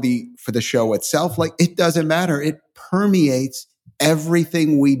music for the show itself. Like it doesn't matter. It permeates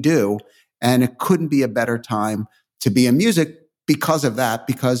everything we do. And it couldn't be a better time to be in music because of that,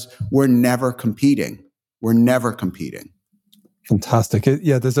 because we're never competing. We're never competing. Fantastic.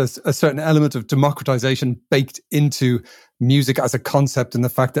 Yeah, there's a certain element of democratization baked into music as a concept, and the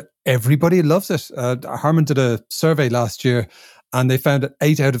fact that everybody loves it. Harman did a survey last year, and they found that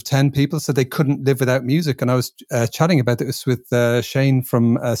 8 out of 10 people said they couldn't live without music. And I was chatting about this with Shane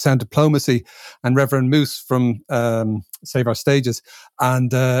from Sound Diplomacy and Reverend Moose from Save Our Stages.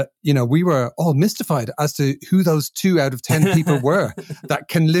 And, we were all mystified as to who those 2 out of 10 people were that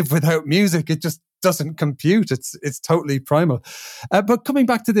can live without music. It just doesn't compute. It's totally primal. But coming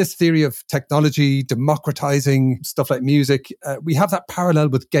back to this theory of technology, democratizing stuff like music, we have that parallel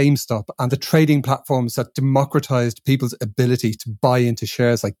with GameStop and the trading platforms that democratized people's ability to buy into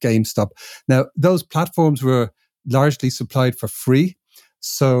shares like GameStop. Now, those platforms were largely supplied for free,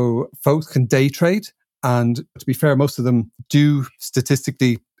 so folks can day trade. And to be fair, most of them do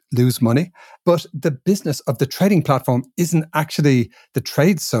statistically lose money. But the business of the trading platform isn't actually the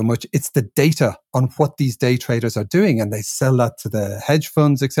trade so much. It's the data on what these day traders are doing. And they sell that to the hedge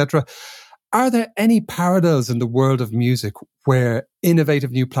funds, etc. Are there any parallels in the world of music where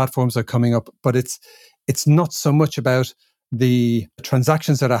innovative new platforms are coming up, but it's not so much about the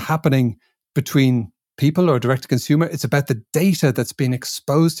transactions that are happening between people or direct to consumer? It's about the data that's being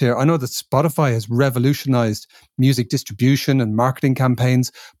exposed here. I know that Spotify has revolutionized music distribution and marketing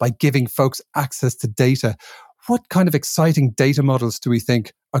campaigns by giving folks access to data. What kind of exciting data models do we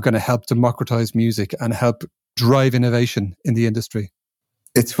think are going to help democratize music and help drive innovation in the industry?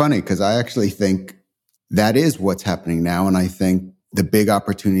 It's funny because I actually think that is what's happening now. And I think the big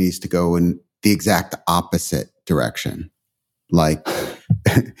opportunity is to go in the exact opposite direction. Like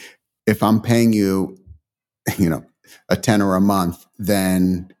if I'm paying you, a $10 a month,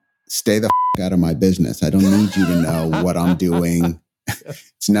 then stay the out of my business. I don't need you to know what I'm doing.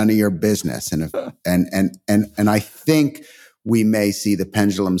 It's none of your business. And I think we may see the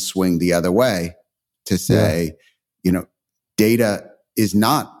pendulum swing the other way to say, data is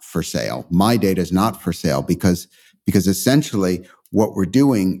not for sale. My data is not for sale because essentially what we're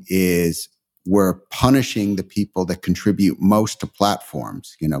doing is we're punishing the people that contribute most to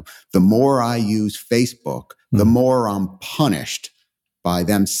platforms. The more I use Facebook, the more I'm punished by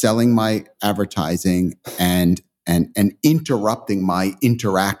them selling my advertising and interrupting my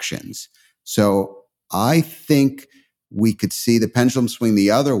interactions. So I think we could see the pendulum swing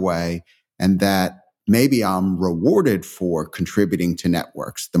the other way, and that maybe I'm rewarded for contributing to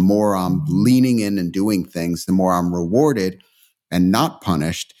networks. The more I'm leaning in and doing things, the more I'm rewarded and not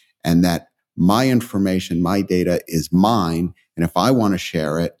punished, and that my information, my data is mine. And if I want to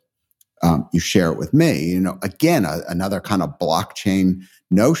share it, you share it with me. Again, another kind of blockchain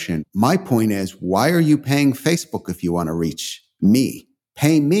notion. My point is, why are you paying Facebook if you want to reach me?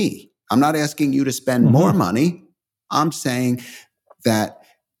 Pay me. I'm not asking you to spend more money. I'm saying that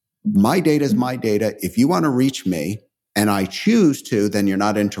my data is my data. If you want to reach me and I choose to, then you're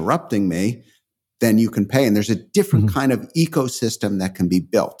not interrupting me, then you can pay. And there's a different kind of ecosystem that can be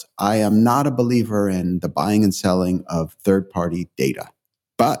built. I am not a believer in the buying and selling of third-party data.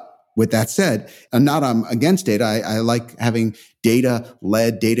 But with that said, I'm against data. I like having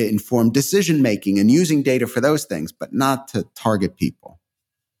data-led, data-informed decision-making and using data for those things, but not to target people.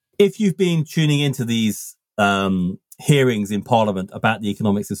 If you've been tuning into these hearings in Parliament about the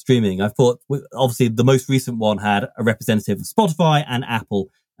economics of streaming, I thought, obviously, the most recent one had a representative of Spotify and Apple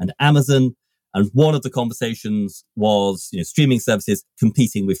and Amazon. And one of the conversations was, streaming services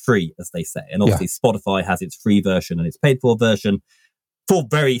competing with free, as they say. And obviously Spotify has its free version and its paid for version for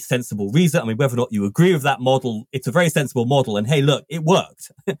very sensible reason. I mean, whether or not you agree with that model, it's a very sensible model. And hey, look, it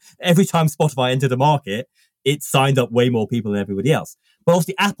worked. Every time Spotify entered a market, it signed up way more people than everybody else. But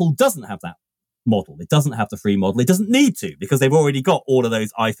obviously Apple doesn't have that model. It doesn't have the free model. It doesn't need to, because they've already got all of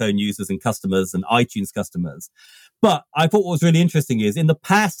those iPhone users and customers and iTunes customers. But I thought what was really interesting is, in the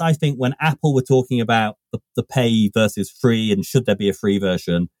past, I think when Apple were talking about the pay versus free and should there be a free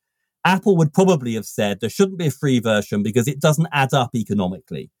version, Apple would probably have said there shouldn't be a free version because it doesn't add up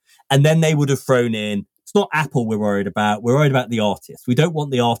economically. And then they would have thrown in, it's not Apple we're worried about the artist. We don't want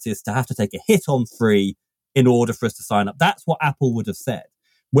the artist to have to take a hit on free in order for us to sign up. That's what Apple would have said.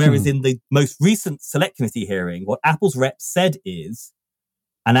 Whereas in the most recent Select Committee hearing, what Apple's rep said is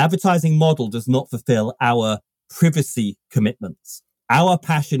an advertising model does not fulfill our privacy commitments. Our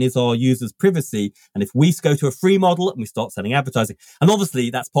passion is our users' privacy. And if we go to a free model and we start selling advertising, and obviously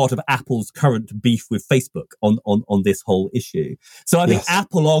that's part of Apple's current beef with Facebook on this whole issue. So I think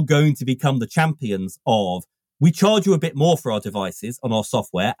Apple are going to become the champions of, we charge you a bit more for our devices on our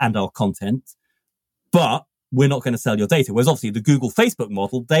software and our content, but we're not going to sell your data. Whereas obviously the Google Facebook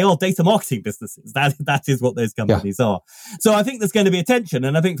model, they are data marketing businesses. That is what those companies are. So I think there's going to be a tension.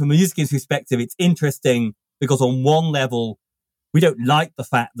 And I think from a music industry perspective, it's interesting because on one level, we don't like the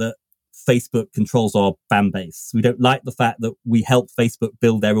fact that Facebook controls our fan base. We don't like the fact that we helped Facebook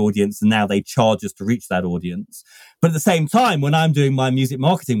build their audience and now they charge us to reach that audience. But at the same time, when I'm doing my music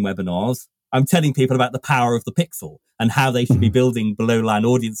marketing webinars, I'm telling people about the power of the pixel and how they should be building below line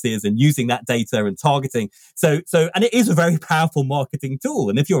audiences and using that data and targeting. So, and it is a very powerful marketing tool.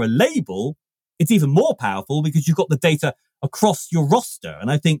 And if you're a label, it's even more powerful because you've got the data across your roster. And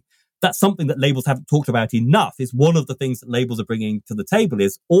I think that's something that labels haven't talked about enough. Is one of the things that labels are bringing to the table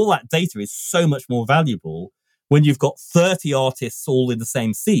is all that data is so much more valuable when you've got 30 artists all in the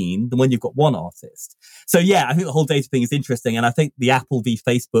same scene than when you've got one artist. So yeah, I think the whole data thing is interesting. And I think the Apple v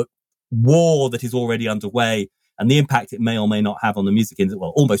Facebook war that is already underway and the impact it may or may not have on the music industry,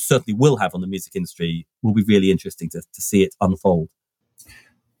 well, almost certainly will have on the music industry, will be really interesting to see it unfold.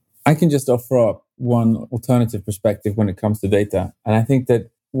 I can just offer up one alternative perspective when it comes to data. And I think that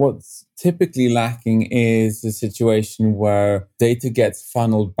what's typically lacking is a situation where data gets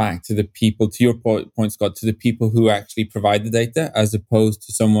funneled back to the people, to your point, Scott, to the people who actually provide the data, as opposed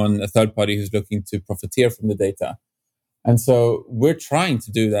to a third party who's looking to profiteer from the data. And so we're trying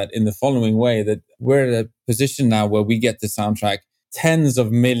to do that in the following way, that we're at a position now where we get to soundtrack tens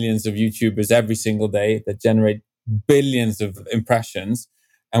of millions of YouTubers every single day that generate billions of impressions.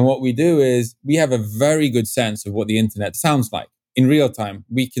 And what we do is we have a very good sense of what the internet sounds like. In real time,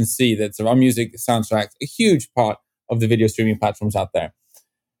 we can see that our music soundtracks a huge part of the video streaming platforms out there.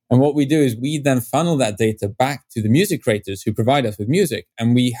 And what we do is we then funnel that data back to the music creators who provide us with music.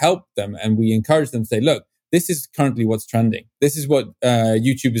 And we help them and we encourage them to say, look, this is currently what's trending. This is what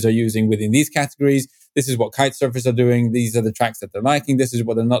YouTubers are using within these categories. This is what Kitesurfers are doing. These are the tracks that they're liking. This is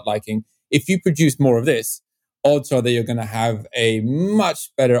what they're not liking. If you produce more of this, odds are that you're going to have a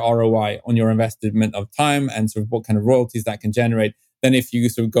much better ROI on your investment of time and sort of what kind of royalties that can generate than if you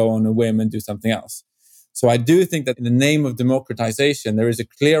sort of go on a whim and do something else. So I do think that in the name of democratization, there is a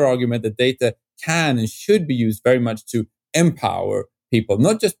clear argument that data can and should be used very much to empower people,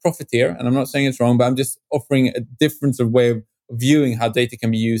 not just profiteer. And I'm not saying it's wrong, but I'm just offering a different sort of way of viewing how data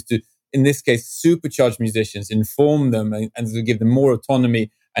can be used to, in this case, supercharge musicians, inform them and to give them more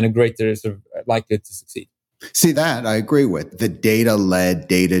autonomy and a greater sort of likelihood to succeed. See, that I agree with. The data-led,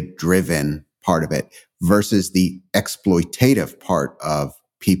 data-driven part of it versus the exploitative part of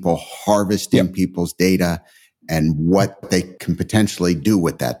people harvesting people's data and what they can potentially do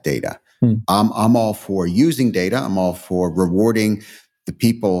with that data. I'm all for using data. I'm all for rewarding the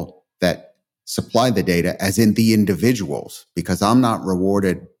people that supply the data, as in the individuals, because I'm not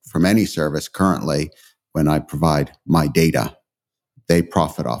rewarded from any service currently when I provide my data. They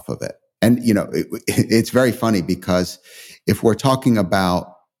profit off of it. And, it's very funny because if we're talking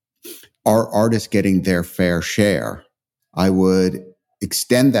about our artists getting their fair share, I would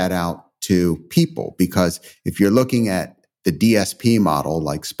extend that out to people, because if you're looking at the DSP model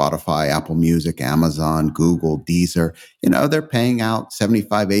like Spotify, Apple Music, Amazon, Google, Deezer, they're paying out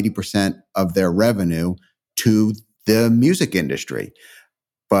 75, 80% of their revenue to the music industry.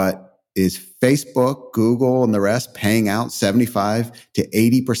 But is Facebook, Google, and the rest paying out 75 to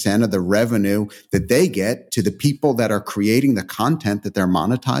 80% of the revenue that they get to the people that are creating the content that they're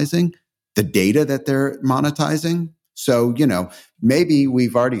monetizing, the data that they're monetizing? So, maybe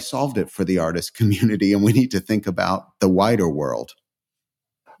we've already solved it for the artist community and we need to think about the wider world.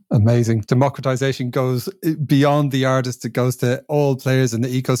 Amazing. Democratization goes beyond the artist. It goes to all players in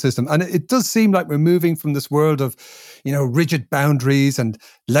the ecosystem. And it does seem like we're moving from this world of, rigid boundaries and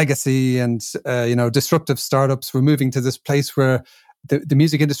legacy and, disruptive startups. We're moving to this place where the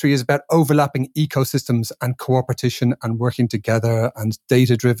music industry is about overlapping ecosystems and cooperation and working together and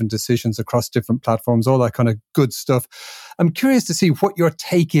data-driven decisions across different platforms, all that kind of good stuff. I'm curious to see what your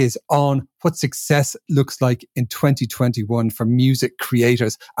take is on what success looks like in 2021 for music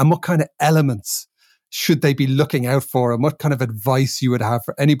creators and what kind of elements should they be looking out for and what kind of advice you would have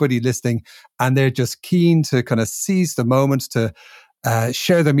for anybody listening and they're just keen to kind of seize the moment to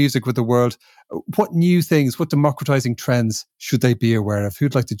share their music with the world. What new things, what democratizing trends should they be aware of?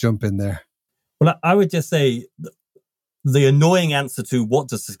 Who'd like to jump in there? Well, I would just say the annoying answer to what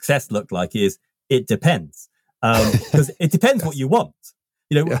does success look like is it depends. Because it depends what you want.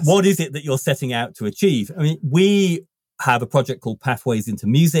 What is it that you're setting out to achieve? I mean, we have a project called Pathways into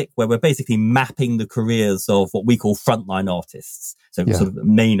Music, where we're basically mapping the careers of what we call frontline artists. So sort of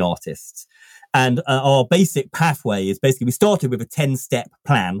main artists. And our basic pathway is basically, we started with a 10-step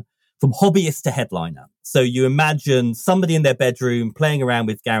plan from hobbyist to headliner. So you imagine somebody in their bedroom playing around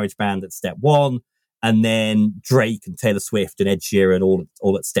with GarageBand at step 1, and then Drake and Taylor Swift and Ed Sheeran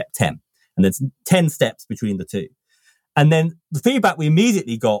all at step 10. And there's 10 steps between the two. And then the feedback we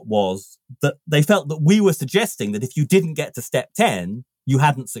immediately got was that they felt that we were suggesting that if you didn't get to step 10, you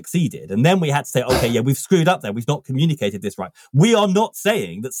hadn't succeeded. And then we had to say, okay, yeah, we've screwed up there. We've not communicated this right. We are not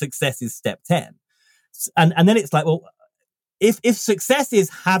saying that success is step 10. And then it's like, well, if success is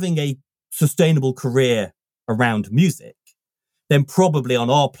having a sustainable career around music, then probably on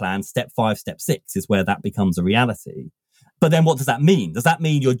our plan, step 5, step 6 is where that becomes a reality. But then what does that mean? Does that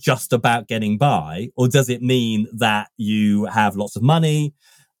mean you're just about getting by? Or does it mean that you have lots of money?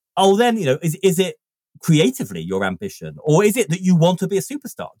 Oh, then, is it creatively your ambition? Or is it that you want to be a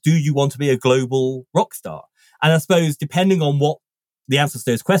superstar? Do you want to be a global rock star? And I suppose depending on what the answers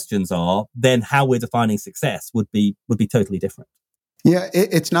to those questions are, then how we're defining success would be totally different. Yeah,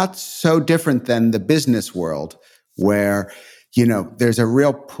 it's not so different than the business world where, there's a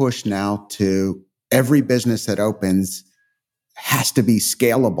real push now to every business that opens has to be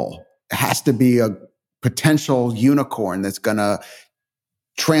scalable. It has to be a potential unicorn that's going to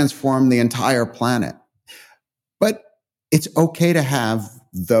transform the entire planet. But it's okay to have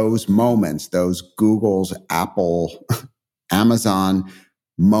those moments, those Google's, Apple, Amazon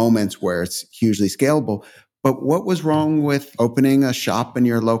moments where it's hugely scalable. But what was wrong with opening a shop in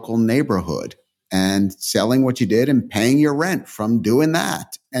your local neighborhood and selling what you did and paying your rent from doing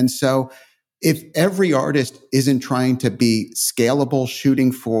that? And so if every artist isn't trying to be scalable,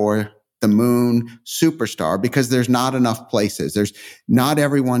 shooting for the moon superstar, because there's not enough places, not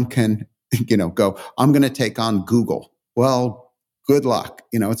everyone can, go, I'm going to take on Google. Well, good luck.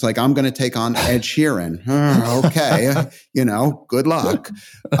 It's like, I'm going to take on Ed Sheeran. Okay. Good luck.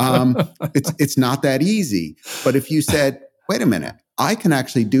 It's not that easy. But if you said, wait a minute, I can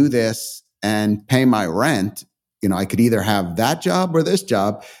actually do this and pay my rent, I could either have that job or this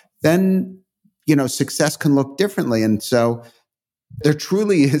job, then, success can look differently. And so there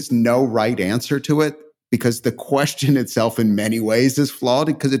truly is no right answer to it, because the question itself in many ways is flawed,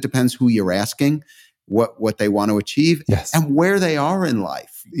 because it depends who you're asking, what they want to achieve, and where they are in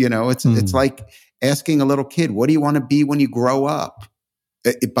life. It's like asking a little kid, what do you want to be when you grow up?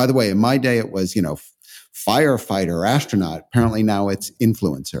 By the way, in my day, it was, firefighter, astronaut. Apparently now it's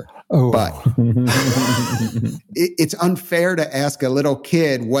influencer. But it's unfair to ask a little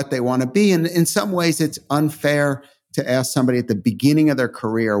kid what they want to be. And in some ways, it's unfair to ask somebody at the beginning of their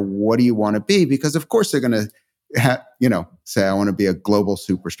career, what do you want to be? Because of course they're going to say, I want to be a global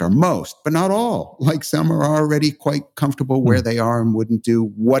superstar. Most, but not all. Like some are already quite comfortable where they are and wouldn't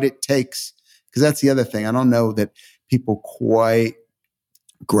do what it takes. Because that's the other thing. I don't know that people quite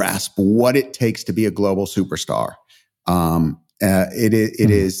grasp what it takes to be a global superstar.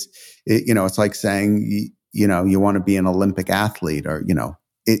 It's like saying, you want to be an Olympic athlete, or,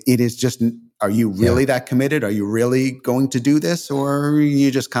 it is just, are you really that committed? Are you really going to do this? Or you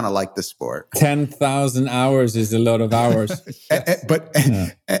just kind of like the sport? 10,000 hours is a lot of hours.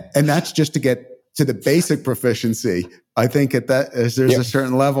 And that's just to get to the basic proficiency. I think there's a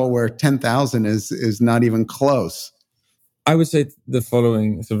certain level where 10,000 is not even close. I would say the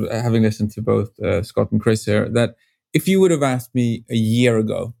following, sort of having listened to both Scott and Chris here, that if you would have asked me a year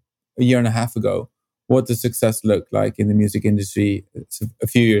and a half ago, what does success look like in the music industry a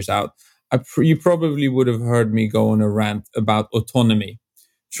few years out, you probably would have heard me go on a rant about autonomy.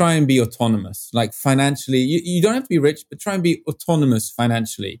 Try and be autonomous, like financially. You don't have to be rich, but try and be autonomous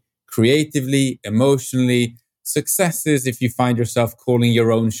financially, creatively, emotionally. Success is if you find yourself calling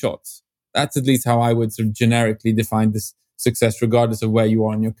your own shots. That's at least how I would sort of generically define this success, regardless of where you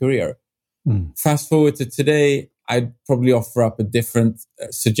are in your career. Fast forward to today, I'd probably offer up a different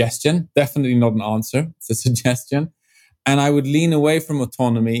suggestion. Definitely not an answer. It's a suggestion. And I would lean away from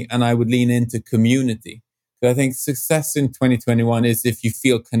autonomy and I would lean into community. Because I think success in 2021 is if you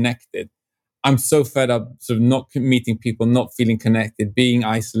feel connected. I'm so fed up sort of not meeting people, not feeling connected, being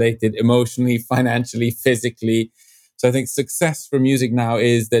isolated emotionally, financially, physically. So I think success for music now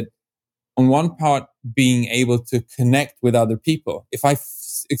is that on one part, being able to connect with other people.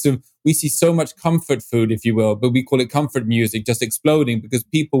 We see so much comfort food, if you will, but we call it comfort music, just exploding because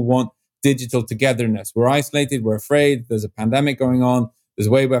people want digital togetherness. We're isolated, we're afraid, there's a pandemic going on, there's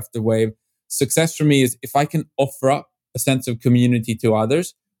wave after wave. success for me is if I can offer up a sense of community to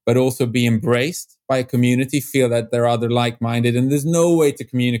others, but also be embraced by a community, feel that there are other like-minded. And there's no way to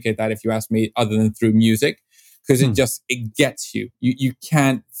communicate that, if you ask me, other than through music, because it gets you. You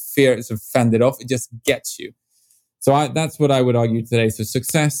can't fear it's offended off. It just gets you. So that's what I would argue today. So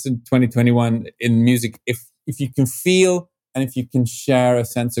success in 2021 in music, if you can feel and if you can share a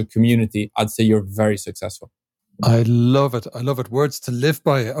sense of community, I'd say you're very successful. I love it. I love it. Words to live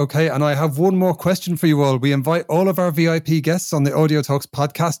by. Okay. And I have one more question for you all. We invite all of our VIP guests on the Audio Talks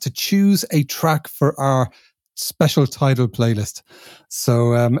podcast to choose a track for our special title playlist.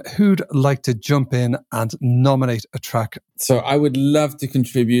 So who'd like to jump in and nominate a track? So I would love to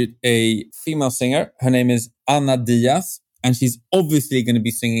contribute a female singer. Her name is Anna Diaz, and she's obviously going to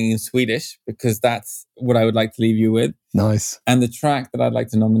be singing in Swedish because that's what I would like to leave you with. Nice. And the track that I'd like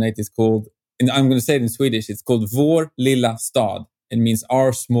to nominate is called, and I'm going to say it in Swedish, it's called Vår lilla stad. It means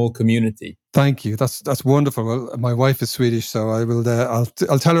our small community. Thank you. That's wonderful. Well, my wife is Swedish, so I will. I'll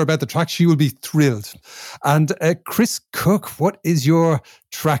tell her about the track. She will be thrilled. And Chris Cook, what is your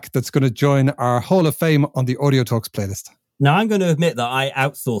track that's going to join our Hall of Fame on the Audio Talks playlist? Now, I'm going to admit that I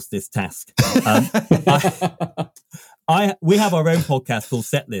outsourced this task. We have our own podcast called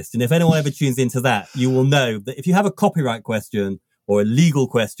Setlist, and if anyone ever tunes into that, you will know that if you have a copyright question or a legal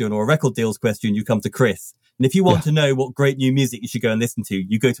question or a record deals question, you come to Chris. And if you want to know what great new music you should go and listen to,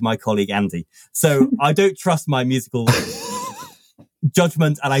 you go to my colleague Andy. So I don't trust my musical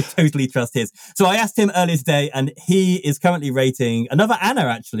judgment, and I totally trust his. So I asked him earlier today, and he is currently rating another Anna,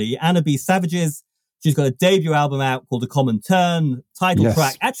 actually, Anna B. Savage's. She's got a debut album out called A Common Turn, title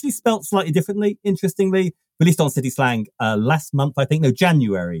track, actually spelt slightly differently, interestingly, released on City Slang last month,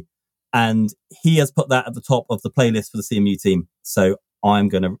 January. And he has put that at the top of the playlist for the CMU team. So I'm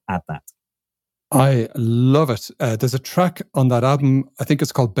going to add that. I love it. There's a track on that album, I think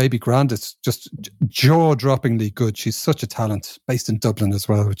it's called Baby Grand. It's just jaw-droppingly good. She's such a talent, based in Dublin as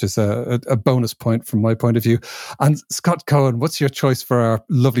well, which is a bonus point from my point of view. And Scott Cohen, what's your choice for our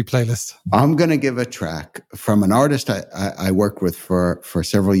lovely playlist? I'm going to give a track from an artist I worked with for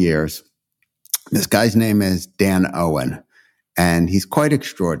several years. This guy's name is Dan Owen, and he's quite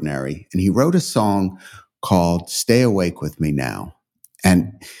extraordinary. And he wrote a song called Stay Awake With Me Now.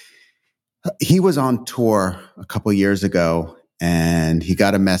 And he was on tour a couple years ago, and he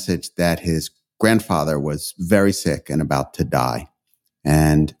got a message that his grandfather was very sick and about to die.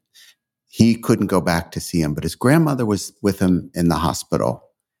 And he couldn't go back to see him, but his grandmother was with him in the hospital.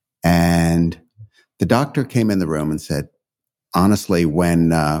 And the doctor came in the room and said, honestly, when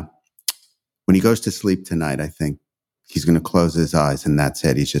he goes to sleep tonight, I think he's going to close his eyes, and that's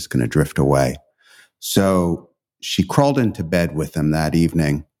it. He's just going to drift away. So she crawled into bed with him that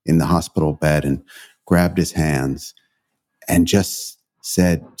evening in the hospital bed and grabbed his hands and just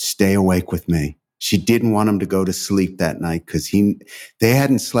said, stay awake with me. She didn't want him to go to sleep that night because they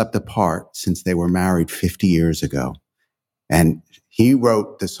hadn't slept apart since they were married 50 years ago. And he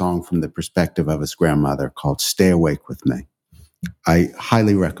wrote the song from the perspective of his grandmother called Stay Awake With Me. I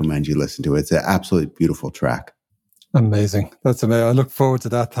highly recommend you listen to it. It's an absolutely beautiful track. Amazing. That's amazing. I look forward to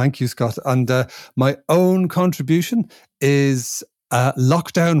that. Thank you, Scott. And my own contribution is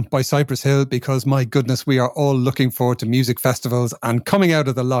Lockdown by Cypress Hill, because my goodness, we are all looking forward to music festivals and coming out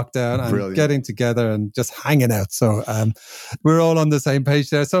of the lockdown and getting together and just hanging out. So we're all on the same page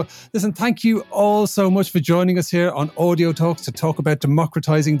there. So listen, thank you all so much for joining us here on Audio Talks to talk about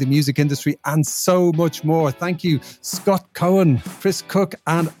democratizing the music industry and so much more. Thank you, Scott Cohen, Chris Cook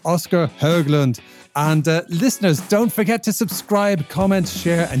and Oscar Höglund. And listeners, don't forget to subscribe, comment,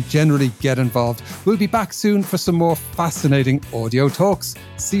 share, and generally get involved. We'll be back soon for some more fascinating audio talks.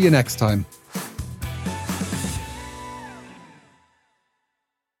 See you next time.